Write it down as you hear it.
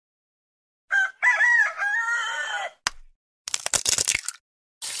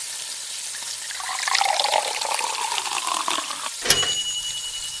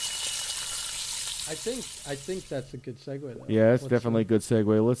I think that's a good segue. Though. Yeah, it's definitely a good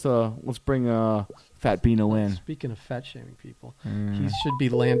segue. Let's bring Fat Bino in. Speaking of fat shaming people, he should be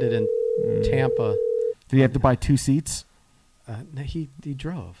landed in Tampa. Did he have to buy 2 seats? No, he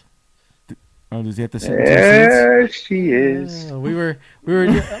drove. Oh, does he have to sit in 2 There seats? she is. We were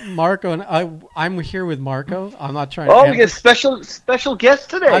Marco and I'm here with Marco. I'm not trying. Oh, to we get special guest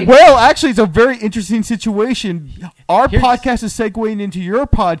today. Well, actually, it's a very interesting situation. Our Here's- podcast is segueing into your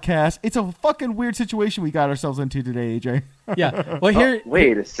podcast. It's a fucking weird situation we got ourselves into today, AJ. Yeah. Well, here.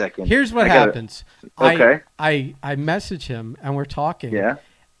 Wait a second. Here's what I gotta- happens. Okay. I message him and we're talking. Yeah.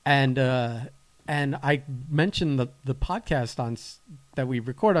 And I mentioned the podcast that we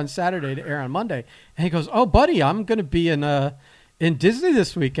record on Saturday to air on Monday, and he goes, "Oh, buddy, I'm going to be in Disney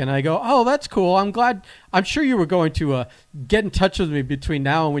this weekend." I go, "Oh, that's cool. I'm glad. I'm sure you were going to get in touch with me between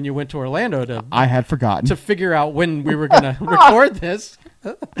now and when you went to Orlando to I had forgotten. to figure out when we were going to record this."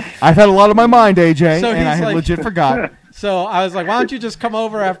 I've had a lot on my mind, AJ, So and I he's had like- legit forgot. So I was like, "Why don't you just come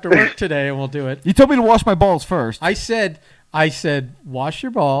over after work today and we'll do it?" You told me to wash my balls first. I said, wash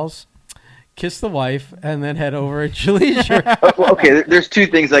your balls, kiss the wife, and then head over at your leisure. Well, okay, there's 2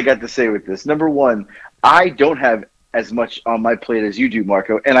 things I got to say with this. Number 1, I don't have as much on my plate as you do,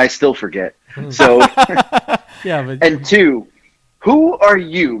 Marco, and I still forget. So, Yeah, but and 2, who are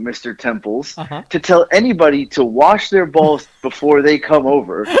you, Mr. Temples, Uh-huh. to tell anybody to wash their balls before they come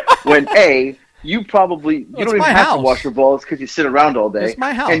over when A, you don't even my have house. to wash your balls because you sit around all day. It's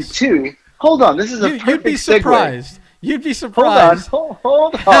my house. And 2, hold on, this is a perfect you'd be segue. surprised. You'd be Hold surprised on,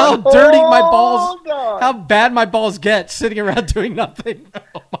 hold on. how dirty my balls, Hold on. how bad my balls get sitting around doing nothing.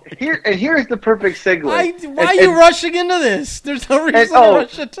 Here's the perfect segue. Why are you rushing into this? There's no reason to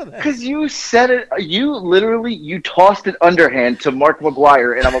rush into that. Because you said it, you tossed it underhand to Mark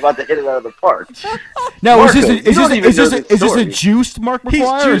McGuire, and I'm about to hit it out of the park. Now, Marco, is you don't even know this this a story. juiced Mark McGuire?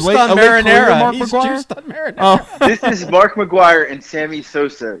 He's or juiced late- on a late career marinara. Mark He's McGuire? juiced on marinara. Oh. This is Mark McGuire and Sammy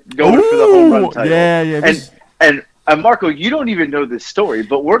Sosa going for the home run Ooh, title. yeah. And Marco, you don't even know this story,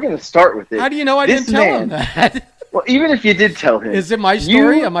 but we're going to start with it. How do you know I This didn't tell him man- that? Well, even if you did tell him, Is it my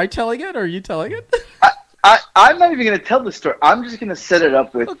story? You- Am I telling it, or are you telling it? I'm not even going to tell the story. I'm just going to set it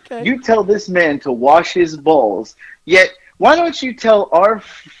up with Okay. you tell this man to wash his balls. Yet, why don't you tell our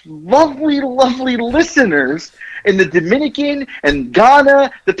lovely, lovely listeners in the Dominican and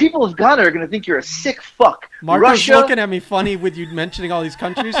Ghana? The people of Ghana are going to think you're a sick fuck. Marco's Russia, looking at me funny with you mentioning all these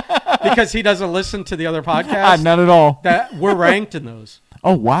countries because he doesn't listen to the other podcasts. Not at all. That we're ranked in those.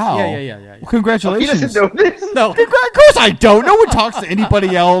 Oh, wow. Yeah. Well, he congratulations. doesn't know this. No, Of course I don't. No one talks to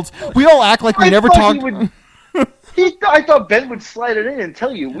anybody else. We all act like we never thought talked. I thought Ben would slide it in and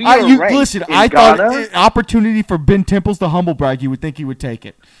tell you we are ranked Listen, in I Ghana. thought an opportunity for Ben Temples to humble brag, you would think he would take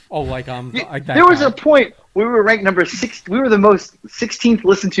it. oh, like that There was guy. a point we were ranked number 6. We were the most 16th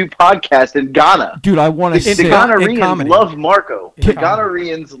listened to podcast in Ghana. Dude, I want to The say... comedy. Ghanaians love Marco. The comedy.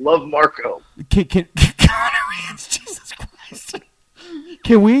 Ghanaians love Marco. Jesus Christ.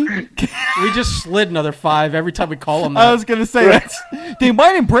 Can we? We just slid another 5 every time we call him that. I was going to say, they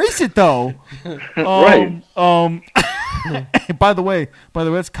might embrace it, though. Right. By the way,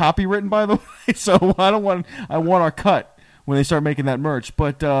 it's copywritten, by the way, so I want our cut when they start making that merch.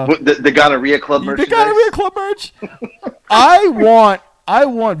 But The Gonorrhea Club merchandise. the Gonorrhea Club merch. I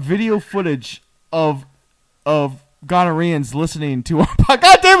want video footage of gonorrheans listening to our podcast.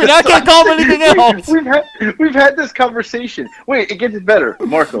 God damn it! I can't call them anything else. We've had this conversation. Wait, it gets better,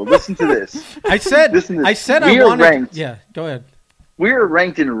 Marco. Listen to this. I said Listen to this. I said We I are wanted. ranked. Yeah, go ahead. We were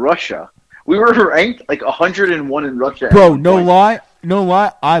ranked in Russia. We were ranked like 101 in Russia. at Bro, one no point. lie.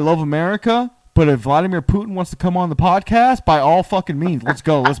 I love America, but if Vladimir Putin wants to come on the podcast, by all fucking means, let's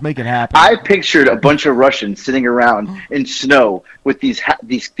go. Let's make it happen. I pictured a bunch of Russians sitting around in snow with these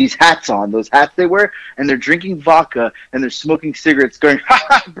hats on, those hats they wear, and they're drinking vodka and they're smoking cigarettes, going, "Ha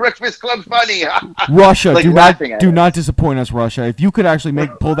ha, Breakfast Club funny." Russia, like laughing at do us. not disappoint us, Russia. If you could actually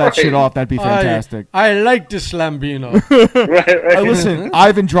pull that shit off, that'd be fantastic. I like this Lambino. right. Listen,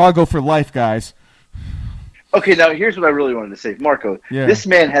 Ivan Drago for life, guys. Okay, now here's what I really wanted to say, Marco. Yeah. This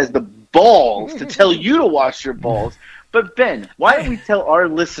man has the balls to tell you to wash your balls. But Ben, why don't we tell our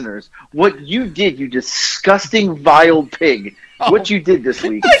listeners what you did, you disgusting, vile pig? What you did this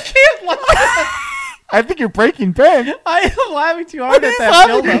week? I can't laugh. I think you're breaking Ben. I am laughing too hard at that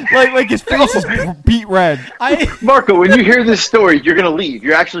build-up. like his face is beat red. Marco, when you hear this story, you're gonna leave.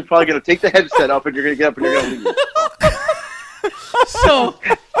 You're actually probably gonna take the headset off and you're gonna get up and you're gonna leave.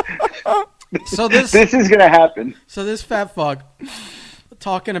 So this is gonna happen. So this fat fuck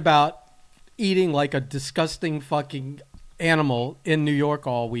talking about eating like a disgusting fucking animal in New York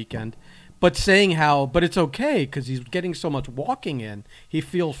all weekend, but saying how, but it's okay because he's getting so much walking in. He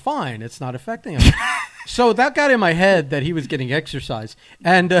feels fine. It's not affecting him. So that got in my head that he was getting exercise.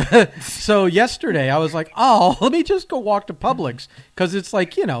 And so yesterday I was like, oh, let me just go walk to Publix because it's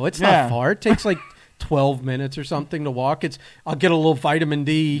like, it's not far. It takes like 12 minutes or something to walk. I'll get a little vitamin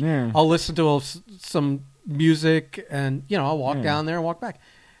D. Yeah. I'll listen to some music and, I'll walk down there and walk back.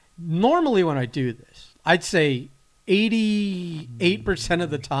 Normally when I do this, I'd say 88% of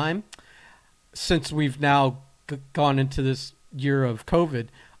the time, since we've now gone into this year of COVID,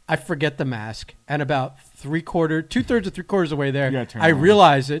 I forget the mask, and about 2/3 to 3/4 of the way there, I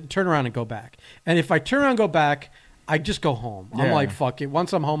realize it, turn around and go back. And if I turn around and go back, I just go home. Yeah. I'm like, fuck it.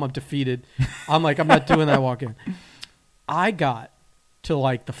 Once I'm home, I'm defeated. I'm like, I'm not doing that walk-in. I got to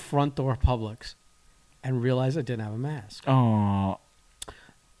like the front door of Publix and realized I didn't have a mask. Oh.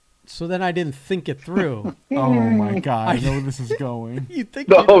 So then I didn't think it through. Oh my God, I know where this is going. You think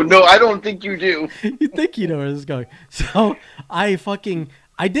No, I don't think you do. You think you know where this is going. So I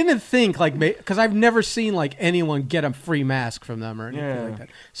didn't think because I've never seen like anyone get a free mask from them or anything like that.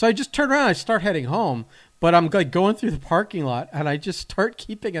 So I just turn around and I start heading home. But I'm like going through the parking lot and I just start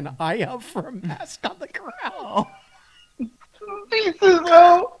keeping an eye out for a mask on the ground.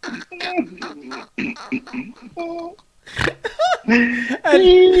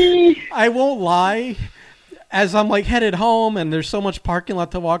 And I won't lie, as I'm like headed home and there's so much parking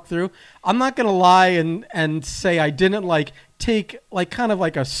lot to walk through, I'm not gonna lie and say I didn't like take like kind of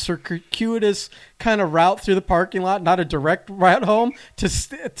like a circuitous kind of route through the parking lot, not a direct route home,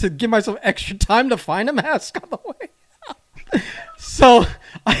 to give myself extra time to find a mask on the way. So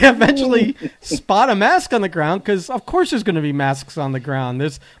I eventually spot a mask on the ground because of course there's going to be masks on the ground.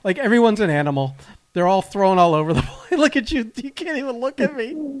 There's like everyone's an animal. They're all thrown all over the place. Look at you. You can't even look at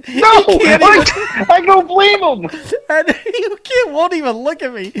me. No, I don't blame him. And you won't even look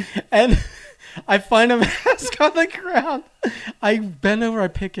at me. And I find a mask on the ground. I bend over, I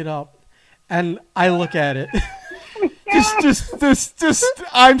pick it up, and I look at it.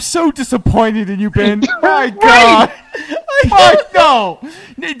 I'm so disappointed in you, Ben. My God. No.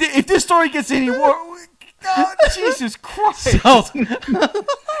 If this story gets any more, Jesus Christ. So,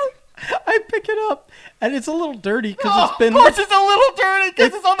 I pick it up, and it's a little dirty because it's been... Of course it's a little dirty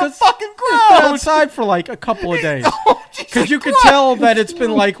because it's on the fucking ground. It's been outside for like a couple of days. Because you could tell that it's been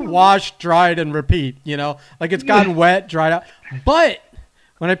like washed, dried, and repeat, Like it's gotten wet, dried out. But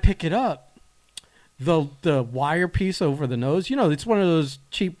when I pick it up, the wire piece over the nose, it's one of those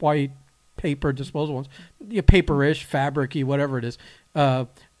cheap white paper disposal ones. Paperish, fabric-y, whatever it is,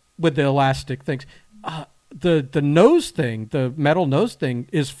 with the elastic things. The nose thing, the metal nose thing,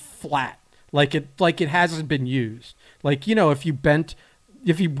 is flat, like it hasn't been used. Like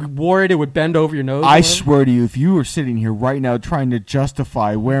if you wore it, it would bend over your nose. I swear to you, if you were sitting here right now trying to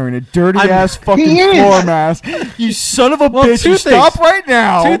justify wearing a dirty ass fucking floor mask, you son of a bitch, you stop right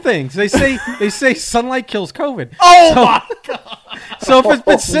now. Two things. They say sunlight kills COVID. Oh my God. So if it's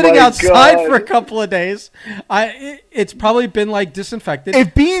been sitting outside for a couple of days, it's probably been like disinfected.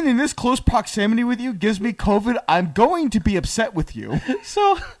 If being in this close proximity with you gives me COVID, I'm going to be upset with you.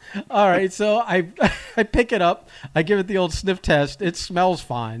 So, all right. So I pick it up. I give it the old sniff test. It smells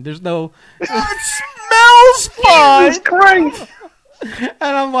fine. There's no. It smells fine. Jesus Christ. And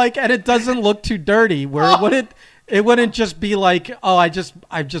I'm like, and it doesn't look too dirty. Where it wouldn't just be like, oh, I've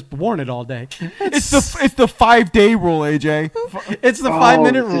just worn it all day. It's the 5-day rule, AJ. It's the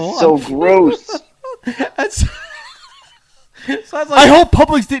 5-minute rule. It's so gross. So I was like, I hope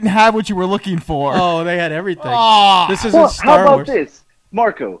Publix didn't have what you were looking for. Oh, they had everything. This isn't Well, Star how about Wars. this,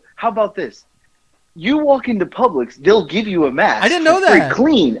 Marco? How about this? You walk into Publix, they'll give you a mask. I didn't know for free, that.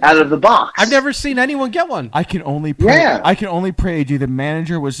 Clean out of the box. I've never seen anyone get one. I can only pray. Yeah. I can only pray, AJ. The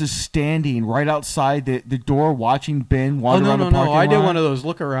manager was just standing right outside the door, watching Ben wander around the parking lot. I did one of those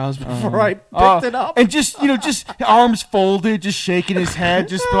look-arounds before I picked it up, and just arms folded, just shaking his head,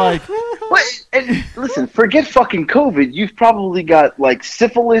 just like. And listen, forget fucking COVID. You've probably got like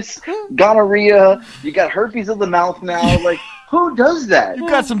syphilis, gonorrhea. You got herpes of the mouth now. Like, who does that? You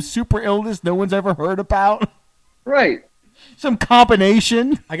got some super illness no one's ever heard about. Right. Some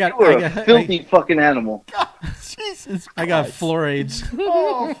combination. You're a filthy fucking animal. God, Jesus Christ. I got fluorides.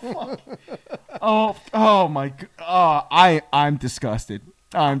 Oh, fuck. Oh my God. I'm disgusted.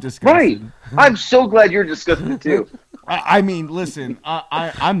 I'm disgusted. Right. I'm so glad you're disgusted too. I mean, listen,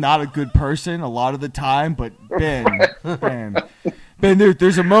 I'm not a good person a lot of the time, but Ben,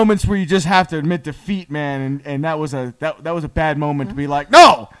 there's a moments where you just have to admit defeat, man, and that was a bad moment to be like,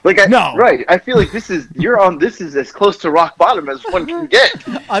 no. Right. I feel like this is as close to rock bottom as one can get.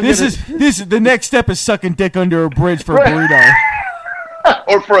 This is the next step is sucking dick under a bridge for a burrito.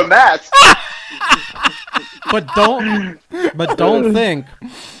 or for a mask. But don't think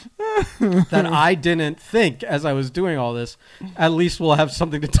that I didn't think as I was doing all this. At least we'll have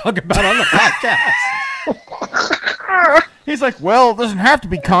something to talk about on the podcast. He's like, well, it doesn't have to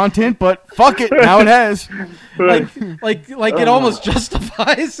be content, but fuck it, now it has. Like it almost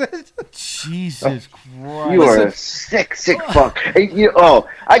justifies it. Jesus Christ. You are a sick fuck. Hey,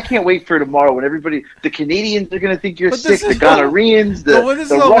 I can't wait for tomorrow when the Canadians are going to think you're sick, the Gonorrheans, the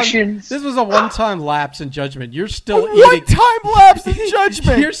Russians. This was a one-time lapse in judgment. You're still eating. One-time lapse in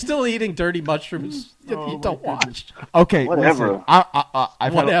judgment. You're still eating dirty mushrooms that you don't watch. Okay, whatever. Listen,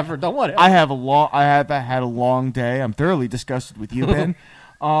 I've whatever. Don't whatever. I have had a long day. I'm thoroughly disgusted with you, Ben.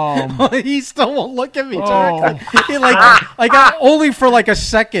 He still won't look at me, Jack. He only for like a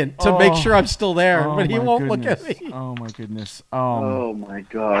second to make sure I'm still there, but he won't look at me. Oh my goodness. Oh my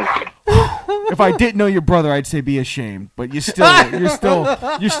god. If I didn't know your brother, I'd say be ashamed. But you're still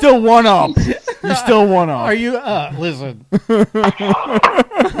one up. You're still one up. Are you? Listen.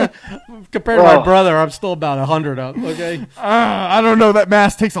 Compared to my brother, I'm still about 100 up. Okay. I don't know. That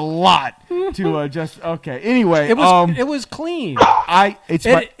mask takes a lot to just. Okay. Anyway, it was clean.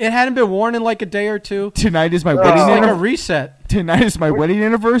 It hadn't been worn in like a day or two. Tonight is my wedding anniversary. Like a reset. Tonight is my wedding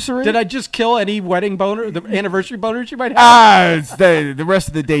anniversary. Did I just kill any wedding boner, the anniversary boners you might have? The rest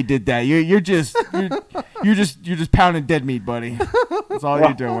of the day did that. You're just pounding dead meat, buddy. That's all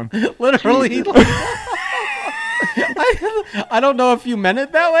you're doing. Literally. I don't know if you meant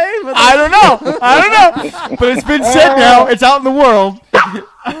it that way. But I don't know. But it's been said now. It's out in the world.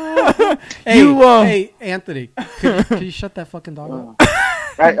 Hey, Anthony, can you shut that fucking dog up?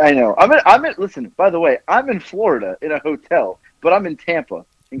 I know. Listen, by the way, I'm in Florida in a hotel, but I'm in Tampa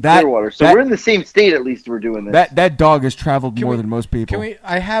in Clearwater. So we're in the same state, at least we're doing this. That dog has traveled more than most people.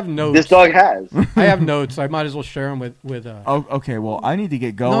 I have notes. This dog has. I have notes. I might as well share them with Oh, okay. Well, I need to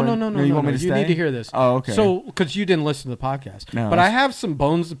get going. No. You want me to stay? You need to hear this. Oh, okay. So, because you didn't listen to the podcast. No, but I have some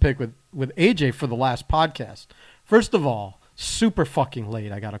bones to pick with AJ for the last podcast. First of all, super fucking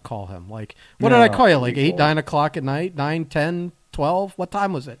late. I got to call him. Like, what did I call you? Like 8, 9 o'clock at night? 9, 10, 12? What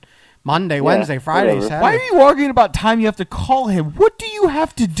time was it? Monday, Wednesday, Friday, whatever. Saturday. Why are you arguing about time you have to call him? What do you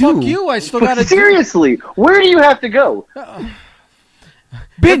have to do? Fuck you. I still got to Seriously, where do you have to go?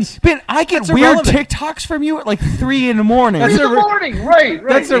 Ben, I get weird irrelevant. TikToks from you at like 3 in the morning. In the morning, right.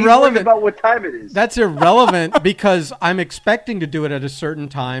 That's He's irrelevant. worried about what time it is. That's irrelevant because I'm expecting to do it at a certain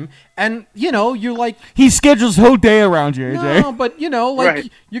time. And, you're like... He schedules his whole day around you, AJ. No, but,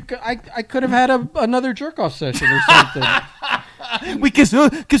 Right. I could have had another jerk-off session or something.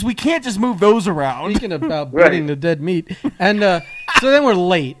 Because we can't just move those around. Speaking about burning the dead meat. And so then we're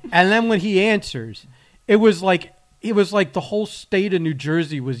late. And then when he answers, it was like the whole state of New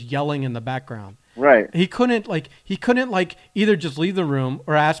Jersey was yelling in the background. Right. He couldn't either just leave the room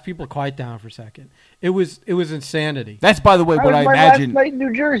or ask people to quiet down for a second. It was insanity. That's, by the way, what I imagine. Last night in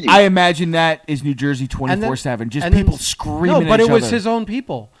New Jersey. I imagine that is New Jersey 24/7. Just people screaming at each other. No, but it was his own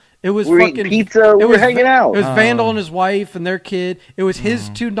people. It was we're fucking eating pizza. We're hanging out. It was Vandal and his wife and their kid. It was his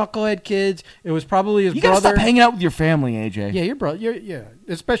 2 knucklehead kids. It was probably his you brother. You gotta stop hanging out with your family, AJ. Yeah, your brother. Yeah,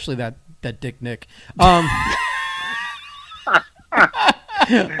 especially that Dick Nick. And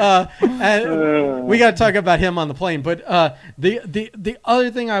we got to talk about him on the plane. But the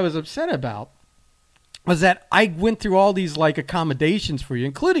other thing I was upset about was that I went through all these accommodations for you,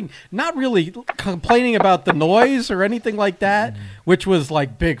 including not really complaining about the noise or anything like that, which was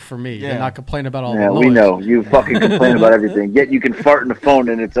big for me to not complain about all the noise. Yeah, we know you fucking complain about everything. Yet you can fart in the phone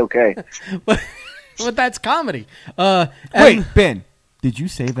and it's okay. but that's comedy. Wait, Ben, did you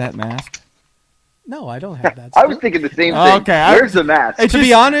save that mask? No, I don't have that. I was thinking the same thing. Okay, Where's the mask? To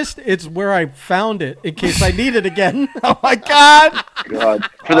be honest, it's where I found it in case I need it again. Oh my God!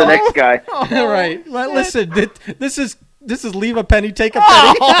 For the next guy. All right. Well, listen, this is leave a penny, take a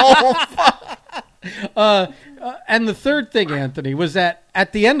penny. And the third thing, Anthony, was that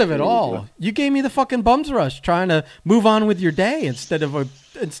at the end of it all, you gave me the fucking bums rush trying to move on with your day instead of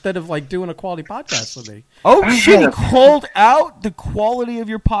doing a quality podcast with me. Oh shit! He called out the quality of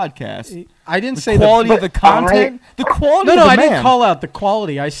your podcast. I didn't say the quality of the content. The quality. No, of the I man. didn't call out the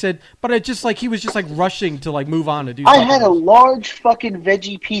quality. I said, but I just he was just rushing to move on to do. I had a large fucking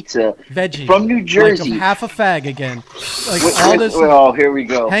veggie pizza from New Jersey, half a fag again. Oh, here we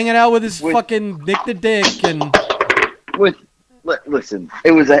go. Hanging out with his fucking Nick the Dick and. Listen,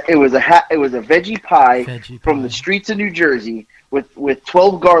 it was a veggie pie from the streets of New Jersey with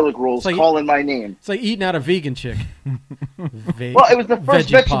 12 garlic rolls calling my name. It's like eating out a vegan chick. Well, it was the first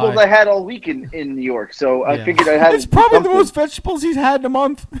vegetables I had all week in New York, so I figured I had. It's probably the most vegetables he's had in a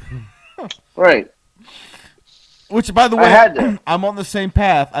month. Right. Which, by the I way, had to. I'm on the same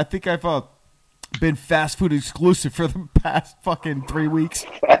path. I think I've been fast food exclusive for the past fucking 3 weeks.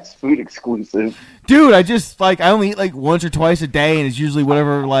 Fast food exclusive. Dude, I only eat like once or twice a day, and it's usually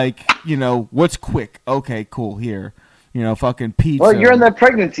whatever, like, what's quick. Okay, cool, here. Fucking pizza. Well, you're on that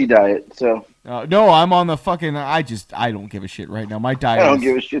pregnancy diet, so no, I'm on the fucking, I don't give a shit right now. My diet I don't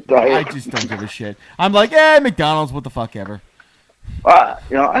give a shit diet. I just don't give a shit. I'm like, McDonald's, what the fuck ever. I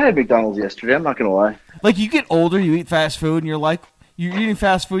had McDonald's yesterday. I'm not gonna lie. Like, you get older, you eat fast food, and you're eating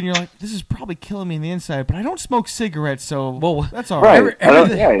fast food, and you're like, this is probably killing me in the inside, but I don't smoke cigarettes, so that's all right.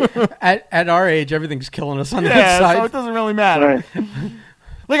 Right. At our age, everything's killing us on the Yeah, inside. so it doesn't really matter. Right.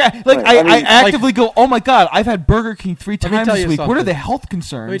 I actively go, oh my god, I've had Burger King 3 times tell this you week. What are something. the health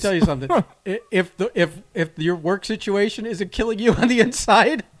concerns? Let me tell you something. If your work situation isn't killing you on the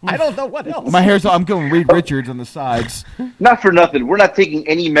inside, I don't know what else. My hair's. I'm going Reed Richards on the sides. Not for nothing. We're not taking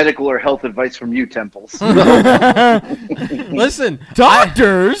any medical or health advice from you, Temples. Listen,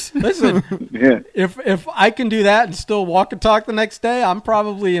 Doctors. listen. Yeah. If I can do that and still walk and talk the next day, I'm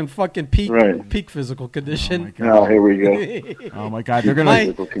probably in fucking peak physical condition. Oh, here we go. Oh my god, they're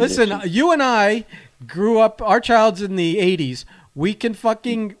gonna. Listen, you and I grew up. Our child's in the '80s.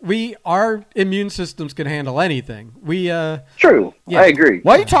 Our immune systems can handle anything. True. Yeah. I agree.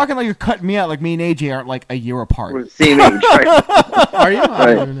 Why are you talking like you're cutting me out? Like me and AJ aren't like a year apart. We're the same age, right? Are you? I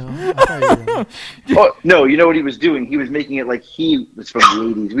Right. don't even know. I thought you were. Oh, no, you know what he was doing? He was making it like he was from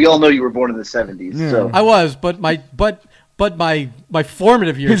the 80s. We all know you were born in the 70s. Yeah. So I was, but my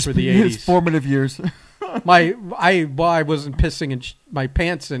formative years were the '80s. His formative years. I wasn't pissing in my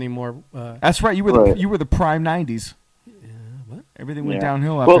pants anymore. That's right. You were the prime '90s. What? Everything went Yeah.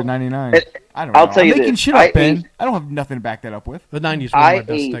 downhill after Well, '99. I don't know. I'll tell you I'm making this. shit up, Ben. ate- I don't have nothing to back that up with. The '90s were I my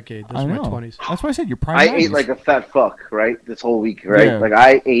best ate- decade. Those I were my know. 20s. That's why I said you're prime I 90s. ate like a fat fuck, right? This whole week, right? Yeah. Like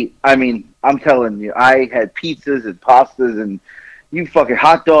I'm telling you, I had pizzas and pastas and you fucking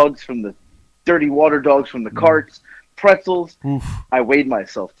hot dogs from the dirty water dogs from the carts, pretzels. Oof. I weighed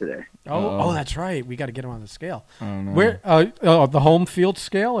myself today. Oh, that's right. We got to get him on the scale. I don't know. Where the home field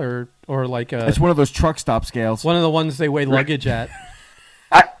scale or like It's one of those truck stop scales. one of the ones they weigh luggage at?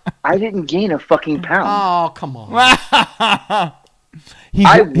 I didn't gain a fucking pound. Oh, come on. I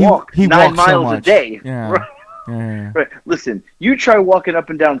walk 9 walks so miles a much. day. Yeah. Right. Yeah. Right. Listen, you try walking up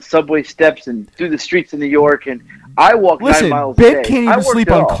and down subway steps and through the streets in New York, and I walk 9 Listen, miles a Ben day. can't I even worked sleep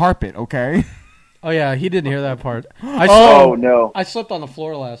it on off. carpet, okay? Oh yeah, he didn't hear that part. Oh no! I slept on the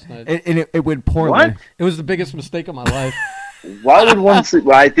floor last night. And it went poorly. What? It was the biggest mistake of my life. Why would one sleep?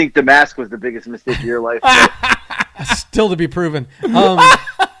 Well, I think the mask was the biggest mistake of your life. but Still to be proven.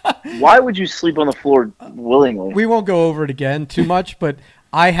 why would you sleep on the floor willingly? We won't go over it again too much, but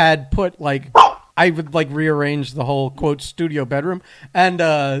I had put I would rearrange the whole quote studio bedroom, and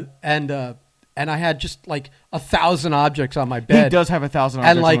I had just 1,000 objects on my bed. He does have 1,000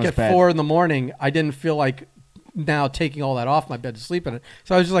 objects And on his at bed. 4 a.m, I didn't feel like now taking all that off my bed to sleep in it.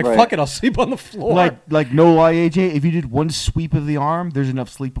 So I was just like, Right. fuck it, I'll sleep on the floor. Like no lie, AJ, if you did one sweep of the arm, there's enough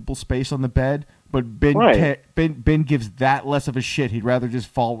sleepable space on the bed. But Ben Right. Ben gives that less of a shit. He'd rather just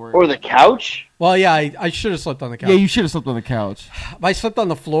fall where. Or the couch? Well, yeah, I should have slept on the couch. Yeah, you should have slept on the couch. I slept on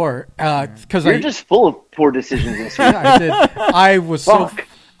the floor because You're just full of poor decisions this week. I did. I was Fuck.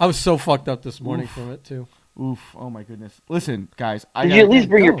 so fucked up this morning from it too. Oof! Oh my goodness! Listen, guys, Did you at least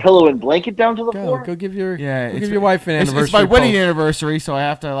bring your pillow and blanket down to the floor? Go give your Yeah, give your wife an anniversary. It's my wedding post. anniversary, so I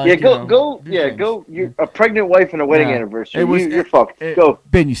have to Yeah, go. You're a pregnant wife and a wedding Yeah. anniversary. It was- You're fucked. Go.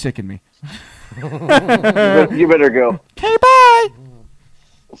 Ben, you sicken me. You better go. Okay, bye.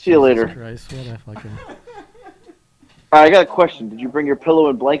 See you later. Christ, what a fucking... I got a question. Did you bring your pillow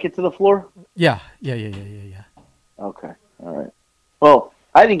and blanket to the floor? Yeah. Okay. All right. Well,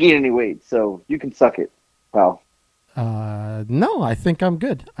 I didn't gain any weight, so you can suck it, pal. No, I think I'm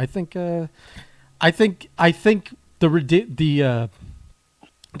good. I think the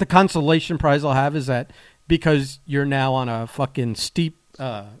consolation prize I'll have is that because you're now on a fucking steep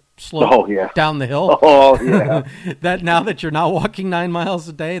slope Oh, yeah. down the hill. Oh, yeah. That now that you're not walking 9 miles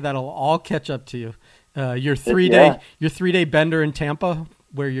a day, that'll all catch up to you. Your 3-day bender in Tampa,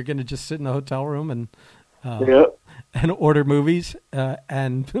 where you're going to just sit in the hotel room and Yep. and order movies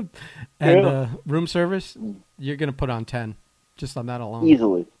and room service, you're going to put on 10 just on that alone.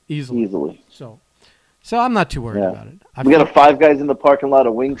 Easily. So I'm not too worried Yeah. about it. We got a Five Guys in the parking lot,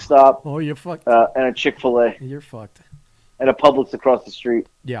 a Wingstop, Oh, you're fucked. and a Chick-fil-A, You're fucked. and a Publix across the street.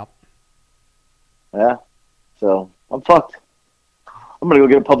 Yeah. Yeah. So I'm fucked. I'm gonna go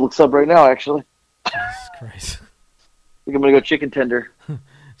get a Publix sub right now. Actually, Jesus Christ. I think I'm gonna go chicken tender.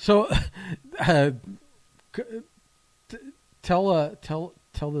 So, tell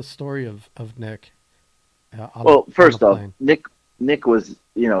the story of Nick. Well, on first the off, plane. Nick was,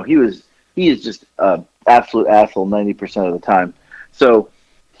 he is just a absolute asshole 90% of the time. So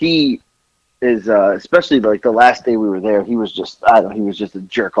he is, especially like the last day we were there, he was just, I don't know, he was just a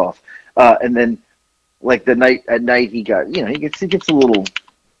jerk off. And then like at night he got, he gets a little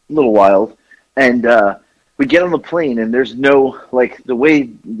wild. And we get on the plane and there's no, like the way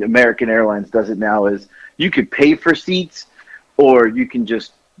American Airlines does it now is you could pay for seats or you can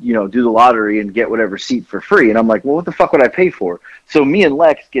just, do the lottery and get whatever seat for free. And I'm like, well, what the fuck would I pay for? So me and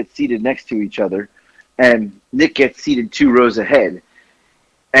Lex get seated next to each other and Nick gets seated 2 rows ahead.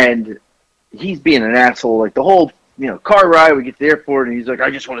 And he's being an asshole. Like the whole, car ride, we get to the airport and he's like,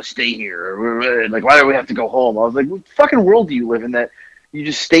 I just want to stay here. Like, why do we have to go home? I was like, what fucking world do you live in that you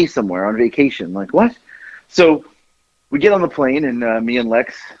just stay somewhere on vacation? Like, what? So we get on the plane and me and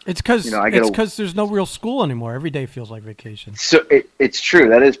Lex. It's because there's no real school anymore. Every day feels like vacation. So it's true.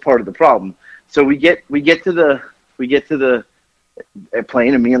 That is part of the problem. So we get to the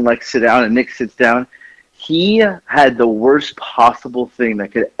plane and me and Lex sit down and Nick sits down. He had the worst possible thing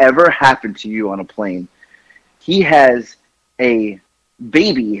that could ever happen to you on a plane. He has a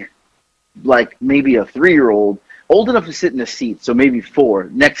baby, like maybe a 3-year-old, old enough to sit in a seat, so maybe 4,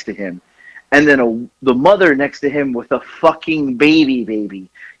 next to him. And then the mother next to him with a fucking baby.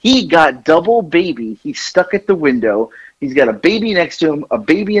 He got double baby. He's stuck at the window. He's got a baby next to him, a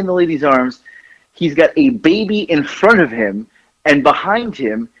baby in the lady's arms. He's got a baby in front of him, and behind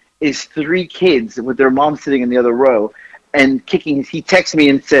him is 3 kids with their mom sitting in the other row and kicking. He texted me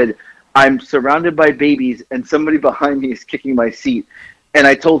and said, I'm surrounded by babies, and somebody behind me is kicking my seat. And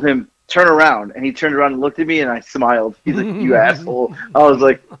I told him, turn around. And he turned around and looked at me, and I smiled. He's like, you asshole. I was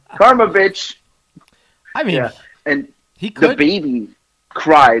like, karma, bitch. I mean, yeah. And he could. The baby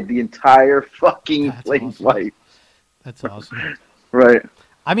cried the entire fucking plane's awesome. life. That's awesome. Right.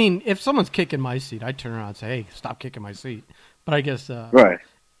 I mean, if someone's kicking my seat, I'd turn around and say, hey, stop kicking my seat. But I guess right.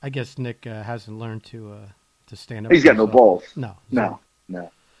 I guess Nick hasn't learned to stand up. He's got no balls. No.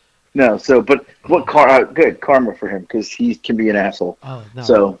 So, but what good karma for him because he can be an asshole. Oh no,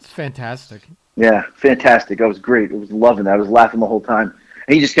 so it's fantastic. Yeah, fantastic. That was great. I was loving that. I was laughing the whole time.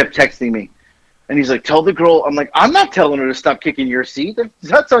 And he just kept texting me, and he's like, "Tell the girl." I'm like, "I'm not telling her to stop kicking your seat.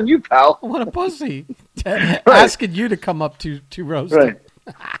 That's on you, pal." What a pussy! Asking you to come up two rows. Right.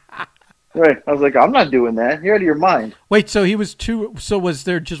 Right. I was like, I'm not doing that. You're out of your mind. Wait, so he was 2. So was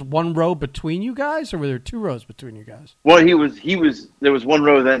there just 1 row between you guys, or were there 2 rows between you guys? Well, he was. There was 1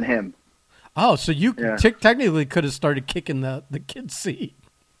 row, then him. Oh, so you technically could have started kicking the kid's seat.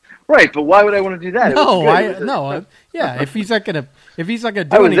 Right, but why would I want to do that? Yeah. If he's not gonna do anything,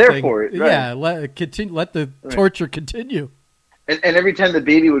 I was there for it. Right. Yeah, let the torture continue. And every time the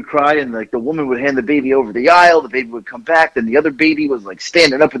baby would cry and like the woman would hand the baby over the aisle, the baby would come back, then the other baby was like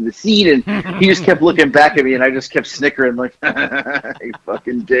standing up in the seat and he just kept looking back at me and I just kept snickering like, hey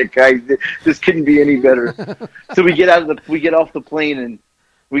fucking dick, this couldn't be any better. So we get off the plane and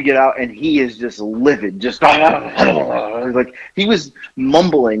we get out and he is just livid, just like he was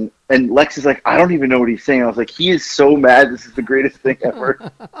mumbling and Lex is like, I don't even know what he's saying. I was like, he is so mad. This is the greatest thing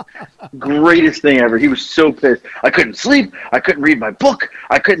ever. Greatest thing ever. He was so pissed. I couldn't sleep. I couldn't read my book.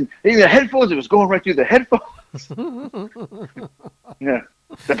 I couldn't even the headphones. It was going right through the headphones. Yeah.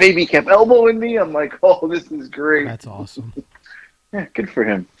 The baby kept elbowing me. I'm like, oh, this is great. That's awesome. Yeah, good for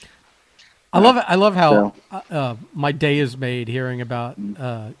him. I love it. I love how my day is made hearing about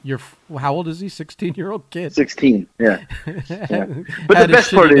your. How old is he? 16-year-old kid. 16. Yeah. Yeah. But the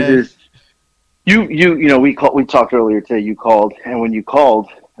best part is we talked earlier today. You called, and when you called,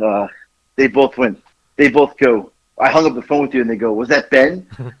 they both went. They both go. I hung up the phone with you, and they go, "Was that Ben?"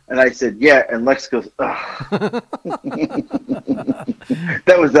 And I said, "Yeah." And Lex goes, "Ugh."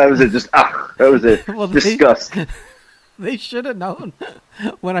 That was it. Just that was it. Well, disgust. They should have known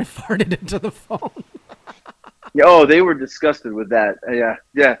when I farted into the phone. Oh, they were disgusted with that.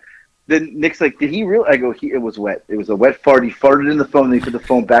 Yeah. Then Nick's like, did he really? I go, it was wet. It was a wet fart. He farted in the phone. They put the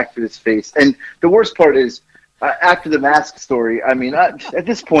phone back to his face. And the worst part is, after the mask story, I mean, at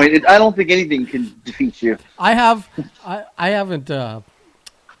this point, I don't think anything can defeat you. I haven't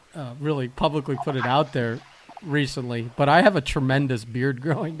really publicly put it out there recently, but I have a tremendous beard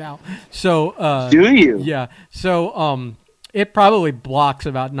growing now. So do you? Yeah. So it probably blocks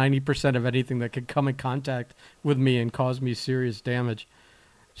about 90% of anything that could come in contact with me and cause me serious damage.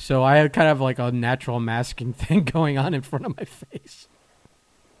 So I kind of have like a natural masking thing going on in front of my face.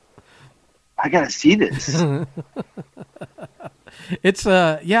 I gotta see this.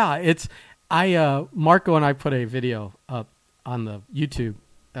 Marco and I put a video up on the YouTube.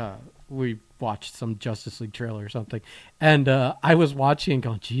 We watched some Justice League trailer or something, and I was watching and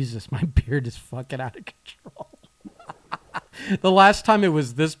going, Jesus, my beard is fucking out of control. The last time it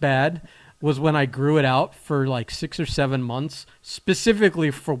was this bad was when I grew it out for like 6 or 7 months,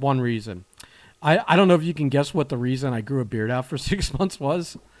 specifically for one reason. I don't know if you can guess what the reason I grew a beard out for 6 months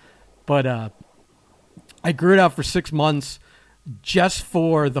was, but I grew it out for 6 months just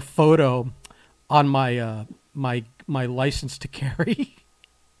for the photo on my my license to carry.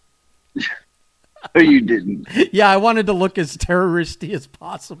 No, you didn't. Yeah, I wanted to look as terroristy as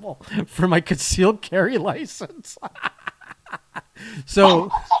possible for my concealed carry license.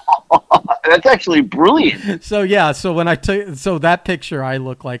 So that's actually brilliant. So yeah, so when I took that picture, I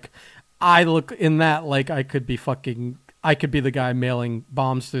look in that like I could be the guy mailing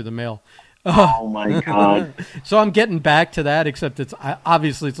bombs through the mail. Oh my God. So I'm getting back to that, except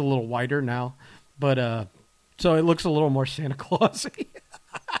obviously it's a little whiter now, but so it looks a little more Santa Clausy.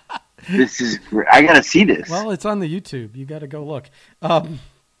 This is great. I gotta see this. Well, it's on the YouTube. You got to go look. I'm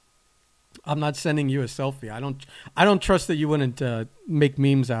not sending you a selfie. I don't trust that you wouldn't make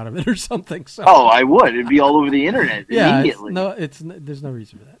memes out of it or something. So. Oh, I would. It'd be all over the internet immediately. There's no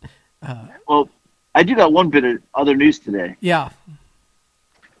reason for that. Well, I do got one bit of other news today. Yeah.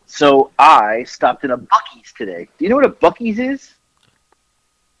 So I stopped in a Buc-ee's today. Do you know what a Buc-ee's is?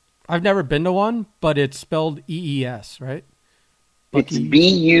 I've never been to one, but it's spelled EES, right? It's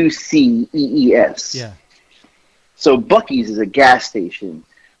Buccees. Yeah. So Buc-ee's is a gas station,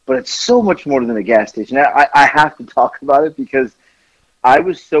 but it's so much more than a gas station. I have to talk about it because I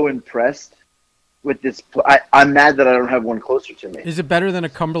was so impressed with this. I'm mad that I don't have one closer to me. Is it better than a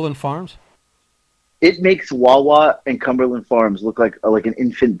Cumberland Farms? It makes Wawa and Cumberland Farms look like an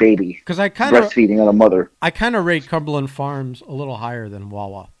infant baby. Because I kind of breastfeeding on a mother. I kind of rate Cumberland Farms a little higher than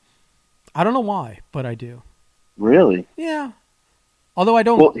Wawa. I don't know why, but I do. Really? Yeah. Although I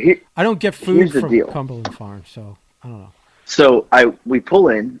don't, I don't get food from Cumberland Farms, so I don't know. So we pull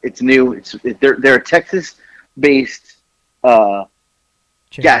in. It's new. They're a Texas-based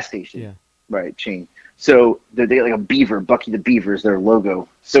gas station, yeah. Right? Chain. So they got like a beaver. Bucky the Beaver is their logo.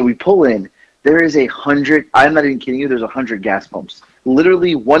 So we pull in. There is 100. I'm not even kidding you. There's 100 gas pumps.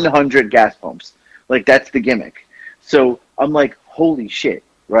 Literally 100 gas pumps. Like that's the gimmick. So I'm like, holy shit,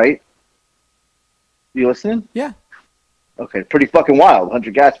 right? You listening? Yeah. Okay, pretty fucking wild.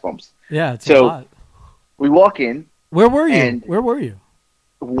 100 gas pumps. Yeah, it's a lot. We walk in. Where were you? Where were you?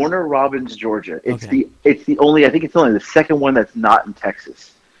 Warner Robins, Georgia. It's the only. I think it's only the second one that's not in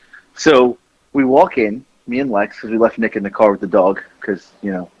Texas. So we walk in, me and Lex, because we left Nick in the car with the dog. Because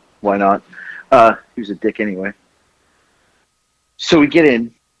why not? He was a dick anyway. So we get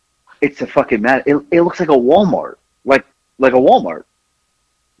in. It's a fucking mad. It looks like a Walmart, like a Walmart.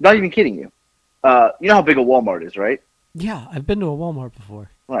 Not even kidding you. You know how big a Walmart is, right? Yeah, I've been to a Walmart before.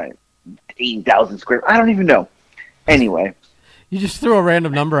 Right. 80,000 square. I don't even know. Anyway. You just threw a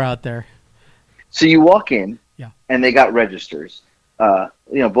random number out there. So you walk in, yeah, and they got registers,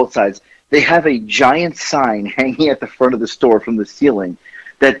 both sides. They have a giant sign hanging at the front of the store from the ceiling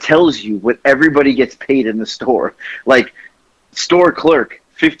that tells you what everybody gets paid in the store. Like, store clerk,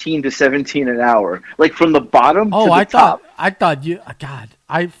 15 to 17 an hour. Like, from the bottom to the top.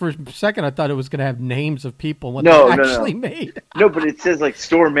 For a second, I thought it was going to have names of people and what they actually made. No, but it says, like,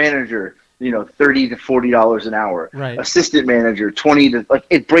 store manager, $30 to $40 an hour. Right. Assistant manager, 20 to, like,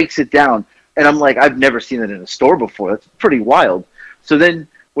 it breaks it down. And I'm like, I've never seen it in a store before. That's pretty wild. So then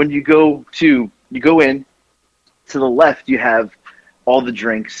when you go in, to the left, you have all the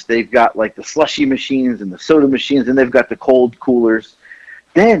drinks. They've got, like, the slushy machines and the soda machines, and they've got the cold coolers.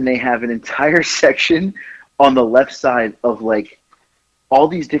 Then they have an entire section on the left side of, like, all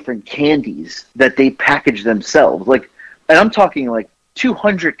these different candies that they package themselves. Like, and I'm talking, like,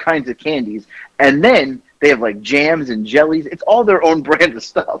 200 kinds of candies. And then they have, like, jams and jellies. It's all their own brand of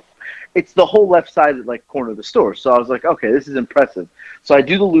stuff. It's the whole left side, like, corner of the store. So I was like, okay, this is impressive. So I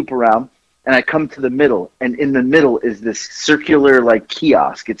do the loop around, and I come to the middle. And in the middle is this circular, like,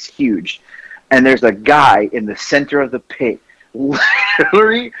 kiosk. It's huge. And there's a guy in the center of the pit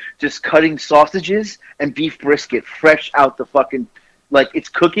literally just cutting sausages and beef brisket fresh out the fucking, like, it's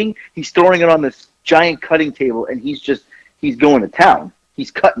cooking. He's throwing it on this giant cutting table, and he's going to town.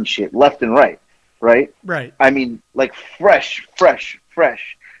 He's cutting shit left and right. Right. I mean, like, fresh,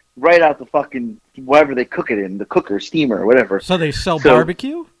 right out the fucking, whatever they cook it in, the cooker, steamer, or whatever. So they sell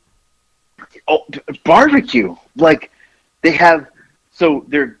barbecue? Oh, barbecue. Like, they have, so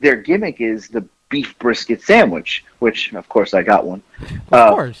their gimmick is the beef brisket sandwich, which, of course, I got one.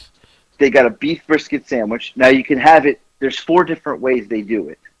 Of course. They got a beef brisket sandwich. Now, you can have it, there's 4 different ways they do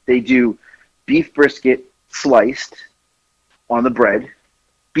it. They do beef brisket sliced on the bread,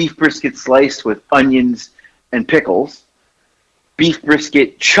 beef brisket sliced with onions and pickles, beef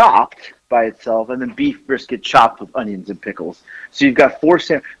brisket chopped by itself, and then beef brisket chopped with onions and pickles. So you've got four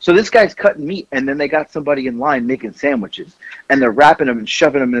So this guy's cutting meat, and then they got somebody in line making sandwiches, and they're wrapping them and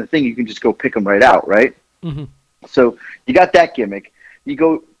shoving them in the thing. You can just go pick them right out, right? Mm-hmm. So you got that gimmick. You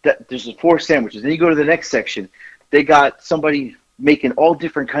go. There's the four sandwiches. Then you go to the next section. They got somebody making all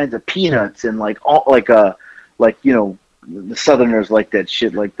different kinds of peanuts and like you know, the Southerners like that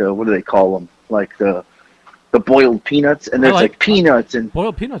shit. Like what do they call them? Like the boiled peanuts. And there's like peanuts and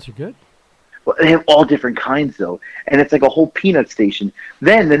boiled peanuts are good. Well, they have all different kinds though, and it's like a whole peanut station.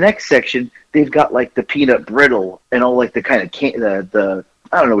 Then the next section, they've got like the peanut brittle and all like the kind of the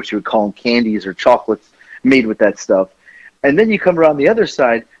I don't know what you would call them, candies or chocolates made with that stuff. And then you come around the other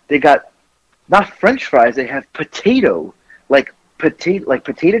side, they got not French fries, they have potato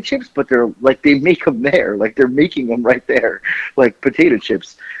chips, but they're like they make them there, like they're making them right there, like potato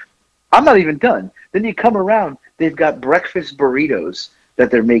chips. I'm not even done. Then you come around, they've got breakfast burritos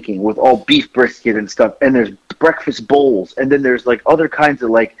that they're making with all beef brisket and stuff, and there's breakfast bowls, and then there's like other kinds of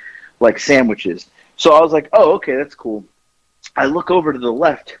like sandwiches. So I was like, oh, okay, that's cool. I look over to the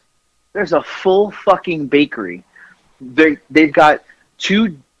left, there's a full fucking bakery. They've got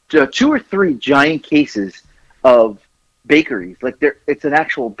two or three giant cases of bakeries. Like it's an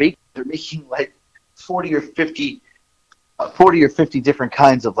actual bakery. They're making like 40 or 50 different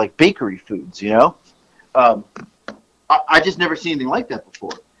kinds of like bakery foods, you know? I just never seen anything like that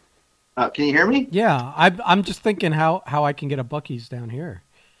before. Can you hear me? Yeah, I'm just thinking how I can get a Buc-ee's down here.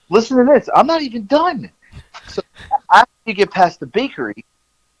 Listen to this. I'm not even done. So after you get past the bakery,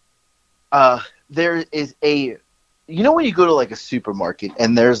 there is you know when you go to like a supermarket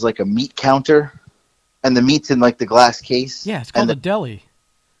and there's like a meat counter and the meat's in like the glass case? Yeah, it's called a deli.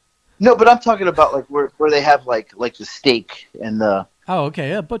 No, but I'm talking about like where they have like the steak and the... Oh,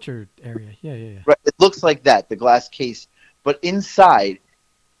 okay, yeah, butcher area. Yeah. Right, it looks like that, the glass case. But inside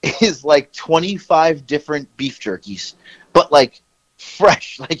is like 25 different beef jerkies. But like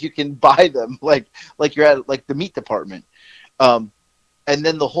fresh, like you can buy them like you're at like the meat department. And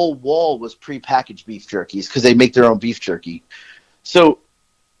then the whole wall was prepackaged beef jerkies because they make their own beef jerky. So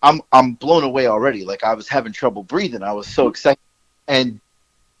I'm blown away already. Like I was having trouble breathing. I was so excited. And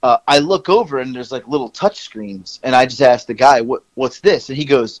I look over and there's like little touch screens, and I just asked the guy, what's this? And he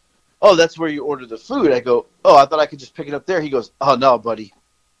goes, oh, that's where you order the food. I go, oh, I thought I could just pick it up there. He goes, oh, no, buddy.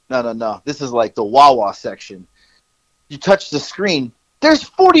 No. This is like the Wawa section. You touch the screen, there's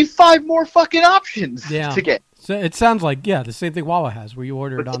 45 more fucking options to get. So it sounds like, the same thing Wawa has, where you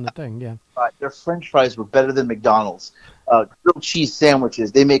order it on the thing, yeah. Their French fries were better than McDonald's. Grilled cheese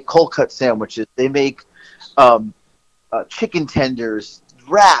sandwiches. They make cold cut sandwiches. They make chicken tenders,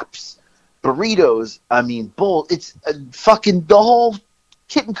 wraps, burritos. I mean, it's fucking the whole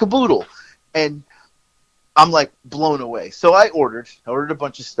kit and caboodle. And I'm like blown away. So I ordered a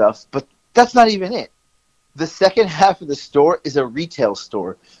bunch of stuff, but that's not even it. The second half of the store is a retail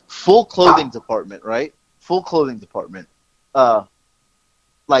store, full clothing department, right? Full clothing department.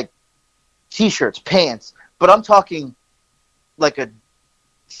 Like t-shirts, pants, but I'm talking like a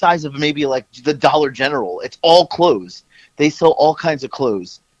size of maybe like the Dollar General. It's all clothes. They sell all kinds of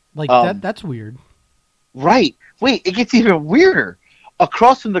clothes. Like that's weird. Right. Wait, it gets even weirder.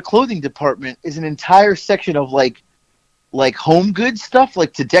 Across from the clothing department is an entire section of like home goods stuff,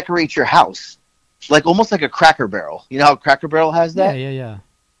 like to decorate your house. Like almost like a Cracker Barrel. You know how Cracker Barrel has that? Yeah.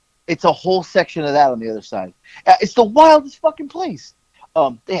 It's a whole section of that on the other side. It's the wildest fucking place.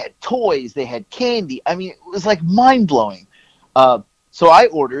 They had toys. They had candy. I mean, it was like mind-blowing. So I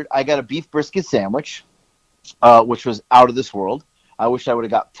got a beef brisket sandwich, which was out of this world. I wish I would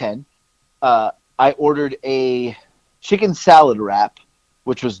have got 10. I ordered a chicken salad wrap,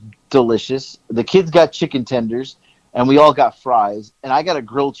 which was delicious. The kids got chicken tenders, and we all got fries. And I got a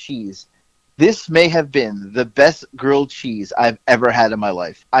grilled cheese. This may have been the best grilled cheese I've ever had in my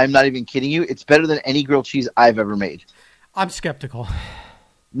life. I'm not even kidding you. It's better than any grilled cheese I've ever made. I'm skeptical.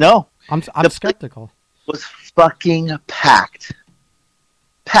 No. I'm skeptical. It was fucking packed.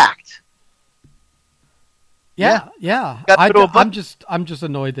 Yeah. I'm just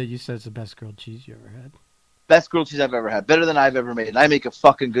annoyed that you said it's the best grilled cheese you ever had. Best grilled cheese I've ever had. Better than I've ever made. And I make a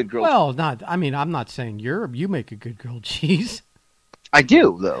fucking good grilled cheese. I'm not saying you make a good grilled cheese. I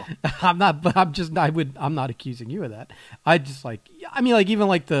do, though. I'm not accusing you of that. Even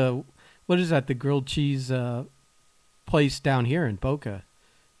like what is that? The grilled cheese place down here in Boca.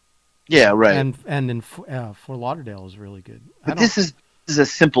 Yeah, right. And in Fort Lauderdale is really good. But this is a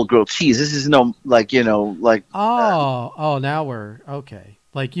simple grilled cheese. This is no now we're okay.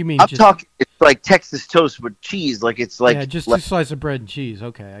 Like you mean I'm talking. It's like Texas toast with cheese. Like it's like two slices of bread and cheese.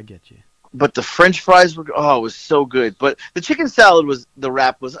 Okay, I get you. but the French fries were it was so good. But the chicken salad the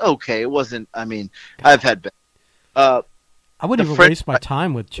wrap was okay. It wasn't. I mean, I've had better. I wouldn't even waste my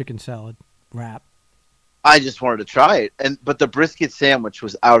time with chicken salad wrap. I just wanted to try it, but the brisket sandwich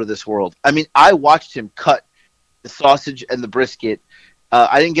was out of this world. I mean, I watched him cut the sausage and the brisket.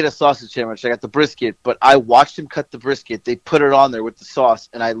 I didn't get a sausage sandwich. I got the brisket, but I watched him cut the brisket. They put it on there with the sauce,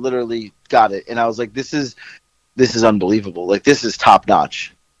 and I literally got it. And I was like, this is unbelievable. Like, this is top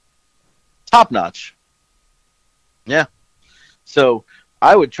notch. Top notch. Yeah. So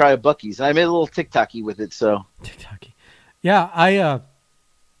I would try a Buc-ee's, and I made a little TikTok-y with it. So TikTok-y. Yeah, I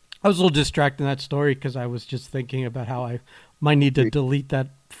was a little distracted in that story because I was just thinking about how I might need to delete that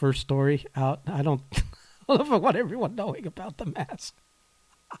first story out. I don't know if I want everyone knowing about the mask.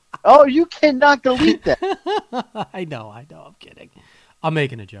 Oh, you cannot delete that. I know. I'm kidding. I'm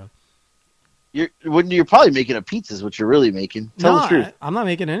making a joke. You're probably making a pizza is what you're really making. Tell the truth. I'm not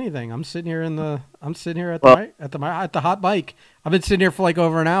making anything. I'm sitting here at the hot mic. I've been sitting here for like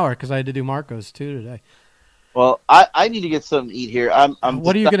over an hour because I had to do Marco's too today. Well, I need to get something to eat here.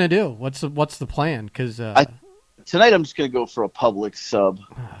 What are you gonna do? What's the plan? Because tonight I'm just gonna go for a Publix sub.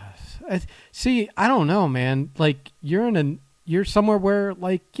 See, I don't know, man. Like you're somewhere where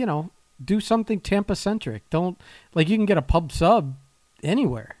do something Tampa centric. Don't you can get a pub sub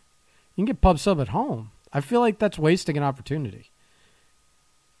anywhere. You can get pub sub at home. I feel like that's wasting an opportunity.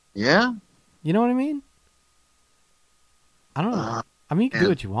 Yeah. You know what I mean? I don't know. I mean, you can do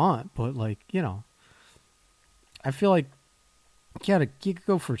what you want, but I feel like you could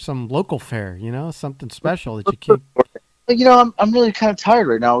go for some local fare, something special that you keep. I'm really kind of tired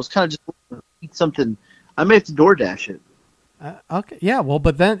right now. I was kind of just looking to eat something. I may have to DoorDash it. Okay. Yeah. Well,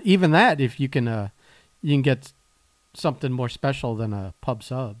 but then even that, if you can get something more special than a pub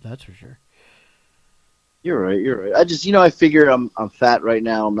sub, that's for sure. You're right. I just, I figure I'm fat right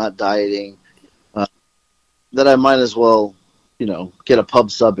now. I'm not dieting. That I might as well, get a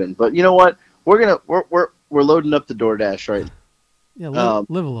pub sub in. But you know what? We're loading up the DoorDash right now. Yeah,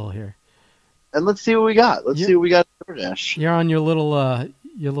 live a little here. And let's see what we got. See what we got at DoorDash. You're on your little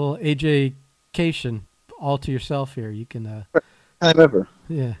AJ-cation all to yourself here. You can time ever.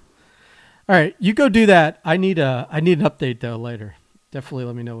 Yeah. All right, you go do that. I need an update though later. Definitely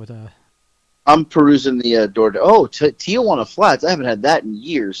let me know what I'm perusing the DoorDash. Oh, Tijuana Flats. I haven't had that in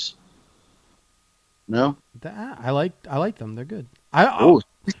years. No? I like them. They're good.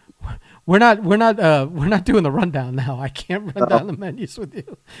 We're not doing the rundown now. I can't run down the menus with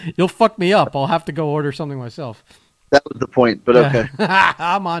you. You'll fuck me up. I'll have to go order something myself. That was the point, but okay.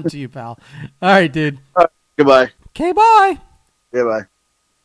 I'm on to you, pal. All right, dude. Goodbye. Okay, bye. Yeah, bye.